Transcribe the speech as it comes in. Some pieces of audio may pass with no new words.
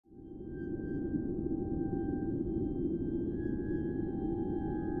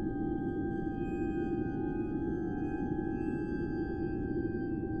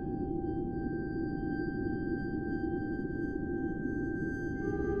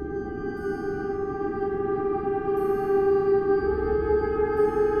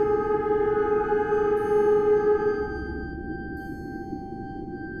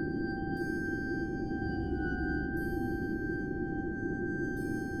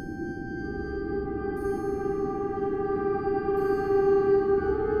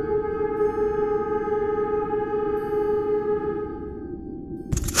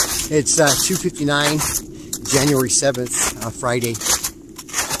It's 2:59, January 7th, Friday,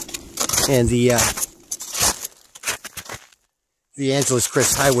 and the Angeles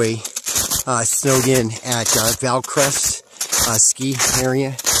Crest Highway snowed in at Crest ski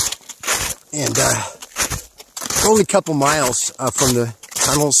area, and only a couple miles from the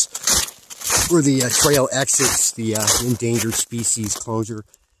tunnels where the trail exits the endangered species closure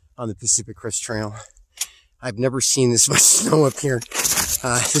on the Pacific Crest Trail. I've never seen this much snow up here.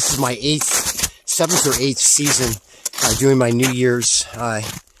 This is my 7th or 8th season doing my New Year's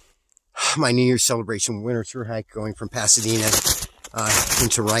celebration winter through hike, going from Pasadena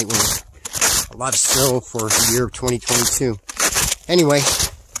into Wright with a lot of snow for the year of 2022. Anyway,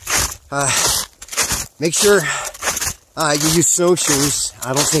 make sure you use snowshoes.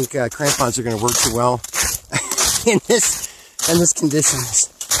 I don't think crampons are going to work too well in this conditions.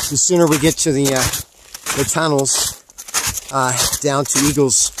 The sooner we get to the tunnels down to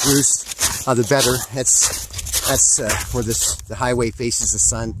Eagle's Roost, the better. That's where the highway faces the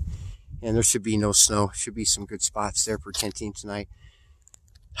sun, and there should be no snow. Should be some good spots there for tenting tonight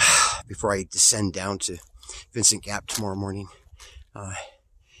before I descend down to Vincent Gap tomorrow morning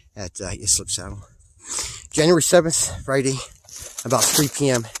at Islip Saddle. January 7th, Friday, about 3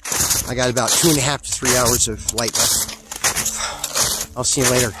 p.m. I got about 2.5 to 3 hours of light left. I'll see you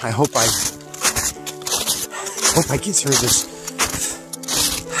later. I hope I get through this.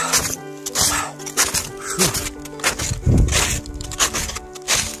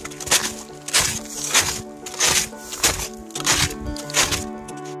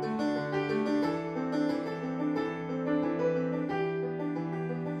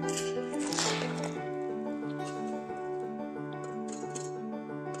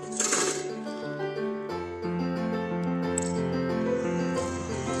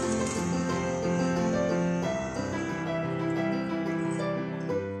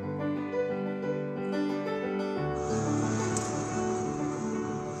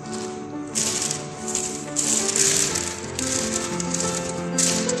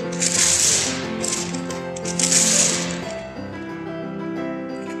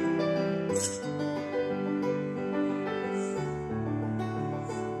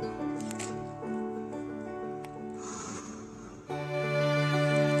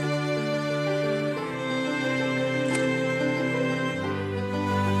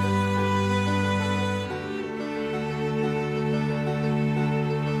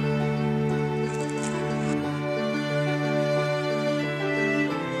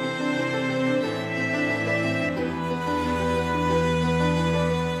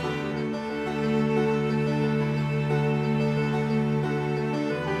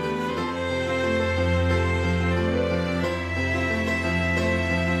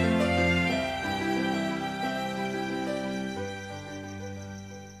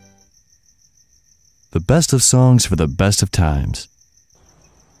 The best of songs for the best of times.